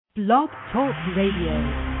Blog Talk Radio.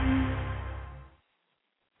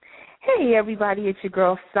 Hey everybody, it's your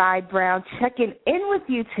girl Cy Brown checking in with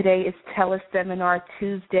you. Today is Teleseminar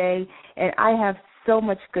Tuesday, and I have so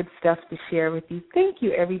much good stuff to share with you. Thank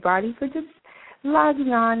you everybody for just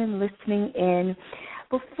logging on and listening in.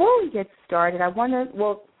 Before we get started,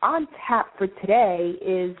 on tap for today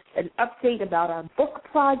is an update about our book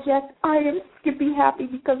project. I am skippy happy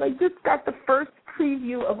because I just got the first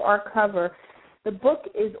preview of our cover. The book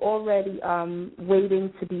is already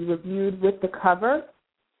waiting to be reviewed with the cover,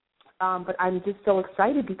 but I'm just so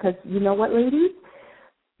excited because you know what, ladies?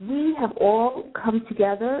 We have all come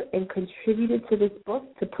together and contributed to this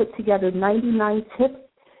book to put together 99 tips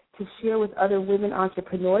to share with other women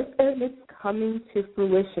entrepreneurs, and it's coming to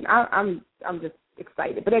fruition. I'm just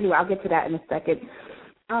excited. But anyway, I'll get to that in a second.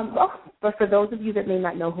 But for those of you that may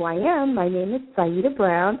not know who I am, my name is Saida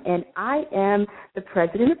Brown, and I am the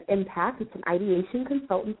president of Impact. It's an ideation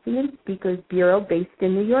consultancy and speakers bureau based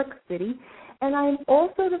in New York City, and I am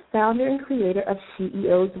also the founder and creator of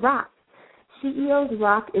CEOs Rock. CEOs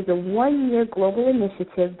Rock is a one-year global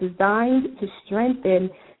initiative designed to strengthen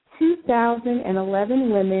 2011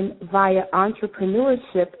 women via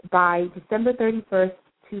entrepreneurship by December 31st,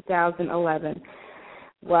 2011.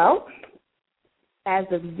 Well, as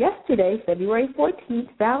of yesterday, February 14th,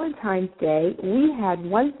 Valentine's Day, we had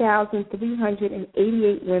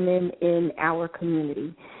 1,388 women in our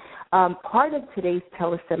community. Part of today's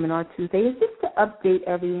Teleseminar Tuesday is just to update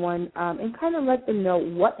everyone and kind of let them know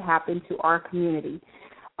what happened to our community.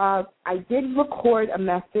 I did record a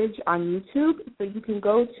message on YouTube, so you can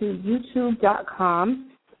go to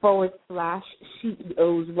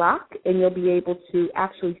youtube.com/CEOs Rock, and you'll be able to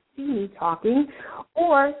actually see me talking.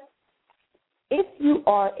 Or if you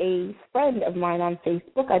are a friend of mine on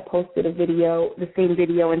Facebook, I posted a video, the same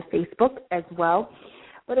video on Facebook as well.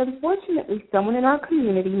 But unfortunately, someone in our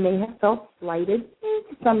community may have felt slighted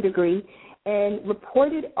to some degree and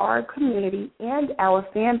reported our community and our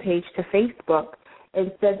fan page to Facebook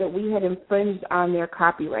and said that we had infringed on their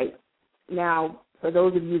copyright. Now, for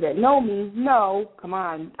those of you that know me, come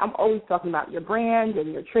on, I'm always talking about your brand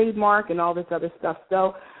and your trademark and all this other stuff.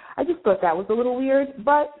 So I just thought that was a little weird,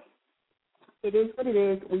 but it is what it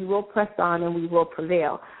is. We will press on and we will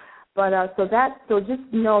prevail. But so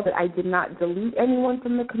just know that I did not delete anyone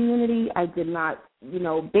from the community. I did not,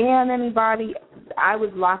 ban anybody. I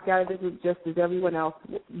was locked out of this just as everyone else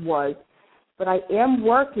was. But I am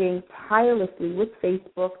working tirelessly with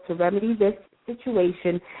Facebook to remedy this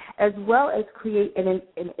situation, as well as create an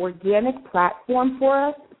organic platform for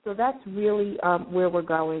us. So that's really where we're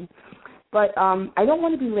going. But I don't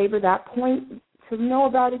want to belabor that point. To know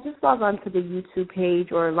about it, just log on to the YouTube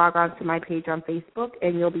page or log on to my page on Facebook,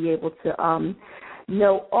 and you'll be able to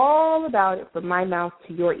know all about it from my mouth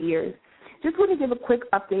to your ears. Just want to give a quick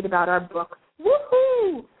update about our book.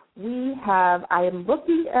 Woohoo! I am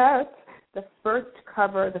looking at the first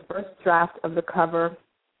cover, the first draft of the cover.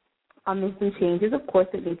 I'm making changes. Of course,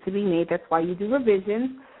 it needs to be made. That's why you do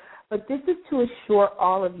revisions. But this is to assure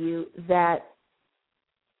all of you that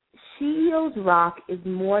CEOs Rock is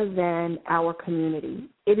more than our community.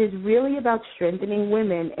 It is really about strengthening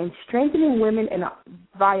women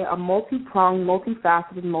via a multi-pronged,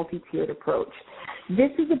 multifaceted, multi-tiered approach.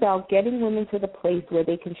 This is about getting women to the place where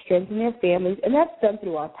they can strengthen their families, and that's done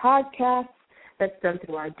through our podcasts, that's done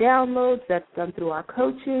through our downloads, that's done through our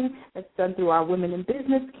coaching, that's done through our Women in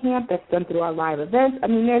Business Camp, that's done through our live events. I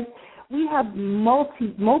mean, we have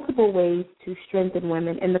multiple ways to strengthen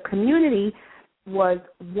women, and the community was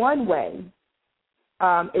one way.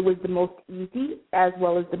 It was the most easy as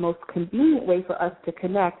well as the most convenient way for us to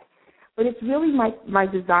connect. But it's really my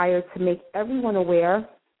desire to make everyone aware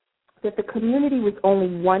that the community was only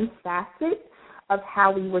one facet of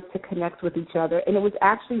how we were to connect with each other. And it was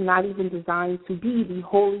actually not even designed to be the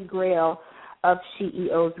holy grail of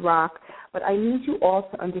CEOs Rock. But I need you all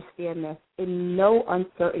to understand this in no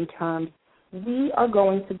uncertain terms. We are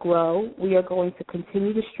going to grow. We are going to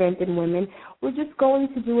continue to strengthen women. We're just going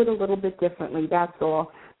to do it a little bit differently, that's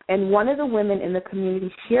all. And one of the women in the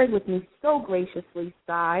community shared with me so graciously,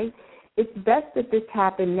 Sai, it's best that this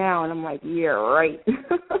happened now. And I'm like, yeah, right.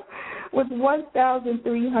 With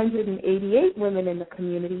 1,388 women in the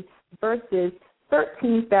community versus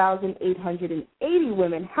 13,880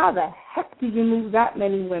 women. How the heck do you move that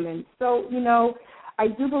many women? So, I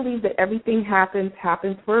do believe that everything happens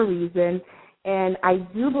for a reason. And I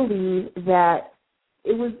do believe that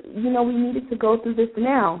it was, we needed to go through this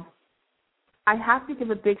now. I have to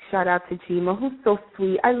give a big shout-out to Jima, who's so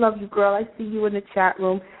sweet. I love you, girl. I see you in the chat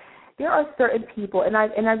room. There are certain people, and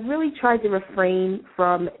I've really tried to refrain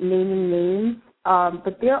from naming names,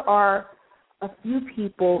 but there are a few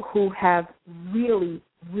people who have really,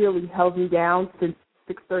 really held me down since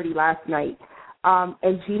 6:30 last night.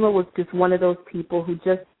 And Jima was just one of those people who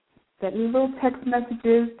just sent me little text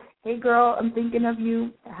messages. Hey, girl, I'm thinking of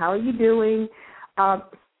you. How are you doing?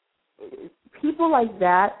 People like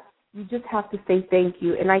that, you just have to say thank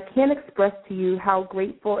you. And I can't express to you how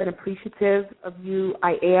grateful and appreciative of you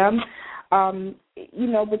I am.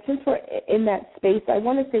 But since we're in that space, I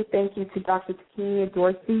want to say thank you to Dr. Takenia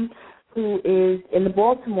Dorsey, who is in the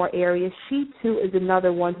Baltimore area. She, too, is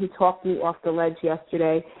another one who talked me off the ledge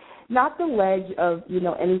yesterday. Not the ledge of,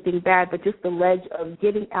 anything bad, but just the ledge of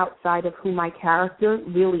getting outside of who my character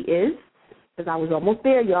really is, because I was almost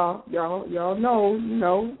there, y'all. Y'all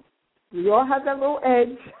know, we all have that little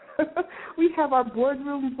edge. We have our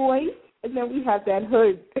boardroom voice, and then we have that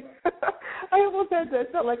hood. I almost had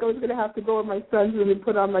that. Felt like I was going to have to go in my son's room and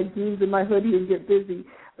put on my jeans and my hoodie and get busy.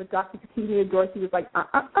 But Dr. Takenia Dorsey was like,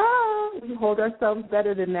 we hold ourselves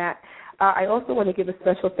better than that. I also want to give a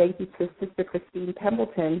special thank you to Sister Christine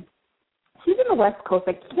Pembleton. She's in the West Coast.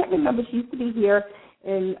 I can't remember. She used to be here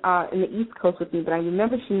in the East Coast with me, but I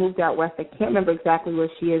remember she moved out west. I can't remember exactly where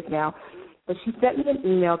she is now. But she sent me an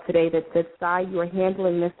email today that said, Sai, you are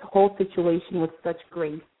handling this whole situation with such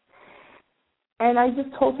grace. And I just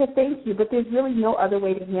told her thank you, but there's really no other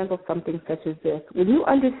way to handle something such as this. When you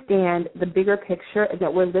understand the bigger picture and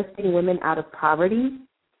that we're lifting women out of poverty,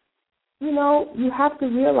 you have to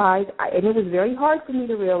realize, and it was very hard for me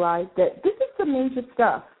to realize, that this is some major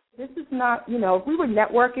stuff. This is not, if we were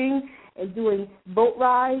networking and doing boat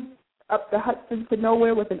rides up the Hudson to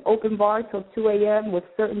nowhere with an open bar till 2 a.m. with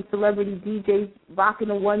certain celebrity DJs rocking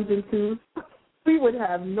the ones and twos, we would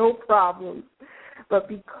have no problems. But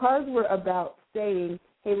because we're about saying,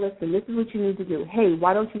 hey, listen, this is what you need to do. Hey,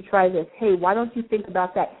 why don't you try this? Hey, why don't you think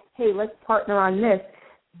about that? Hey, let's partner on this.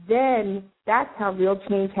 Then that's how real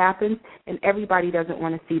change happens, and everybody doesn't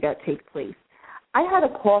want to see that take place. I had a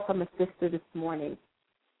call from a sister this morning,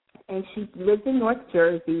 and she lives in North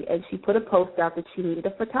Jersey, and she put a post out that she needed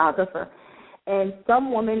a photographer. And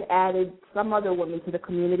some woman added some other woman to the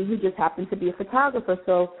community who just happened to be a photographer.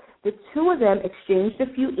 So the two of them exchanged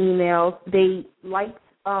a few emails. They liked,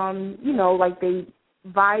 they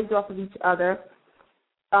vibed off of each other.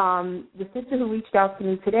 The sister who reached out to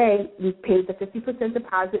me today, we paid the 50%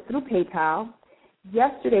 deposit through PayPal.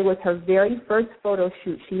 Yesterday was her very first photo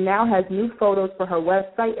shoot. She now has new photos for her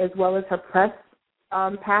website as well as her press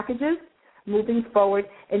packages moving forward,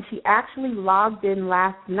 and she actually logged in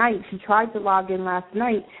last night. She tried to log in last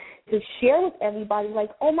night to share with everybody, like,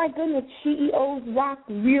 oh, my goodness, CEO's Rock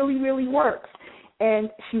really, really works, and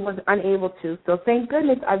she was unable to. So thank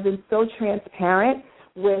goodness I've been so transparent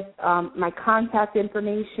with my contact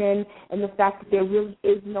information and the fact that there really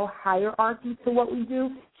is no hierarchy to what we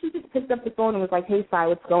do. She just picked up the phone and was like, hey, Sai,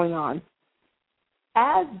 what's going on?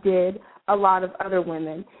 As did a lot of other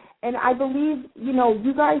women. And I believe,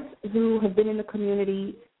 you guys who have been in the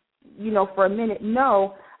community, for a minute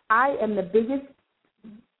know I am the biggest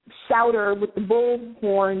shouter with the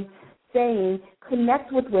bullhorn saying,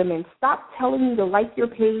 connect with women. Stop telling me to like your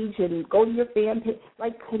page and go to your fan page.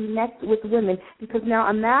 Like, connect with women. Because now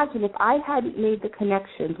imagine if I hadn't made the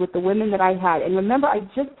connections with the women that I had. And remember, I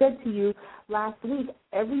just said to you last week,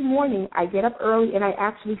 every morning I get up early and I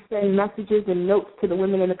actually send messages and notes to the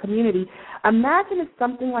women in the community. Imagine if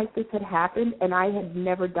something like this had happened and I had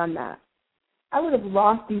never done that. I would have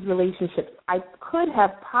lost these relationships. I could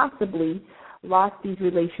have possibly lost these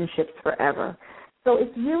relationships forever. So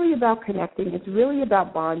it's really about connecting. It's really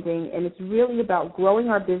about bonding, and it's really about growing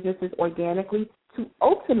our businesses organically to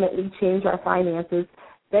ultimately change our finances,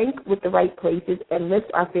 bank with the right places, and lift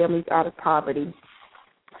our families out of poverty.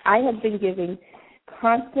 I have been giving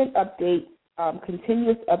constant updates,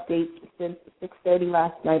 continuous updates since 6:30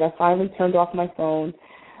 last night. I finally turned off my phone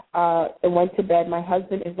and went to bed. My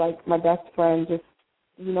husband is like my best friend, just,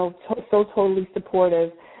 so totally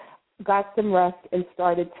supportive. Got some rest and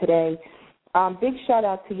started today. Big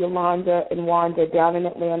shout-out to Yolanda and Wanda down in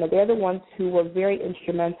Atlanta. They're the ones who were very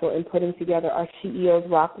instrumental in putting together our CEO's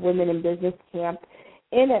Rock Women in Business Camp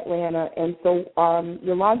in Atlanta. And so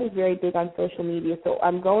Yolanda is very big on social media. So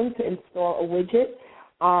I'm going to install a widget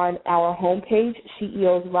on our homepage,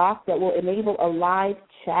 CEO's Rock, that will enable a live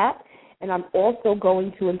chat. And I'm also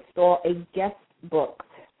going to install a guest book.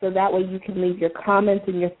 So that way you can leave your comments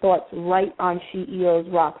and your thoughts right on CEO's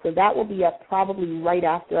Rock. So that will be up probably right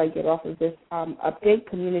after I get off of this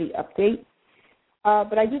community update.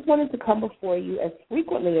 But I just wanted to come before you as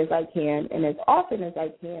frequently as I can and as often as I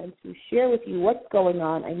can to share with you what's going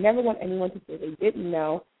on. I never want anyone to say they didn't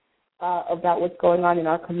know about what's going on in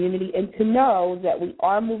our community, and to know that we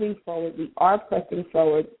are moving forward, we are pressing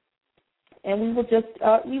forward. and we will just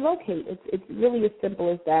relocate. It's really as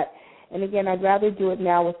simple as that. And again, I'd rather do it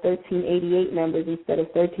now with 1388 members instead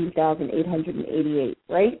of 13,888,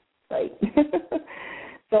 right? Right.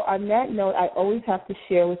 So on that note, I always have to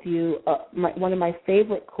share with you one of my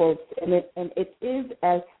favorite quotes, and it is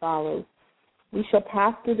as follows. We shall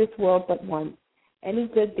pass through this world but once. Any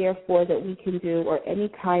good, therefore, that we can do or any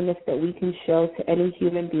kindness that we can show to any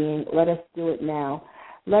human being, let us do it now.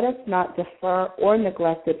 Let us not defer or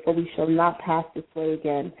neglect it, for we shall not pass this way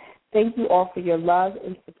again. Thank you all for your love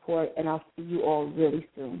and support, and I'll see you all really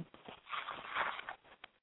soon.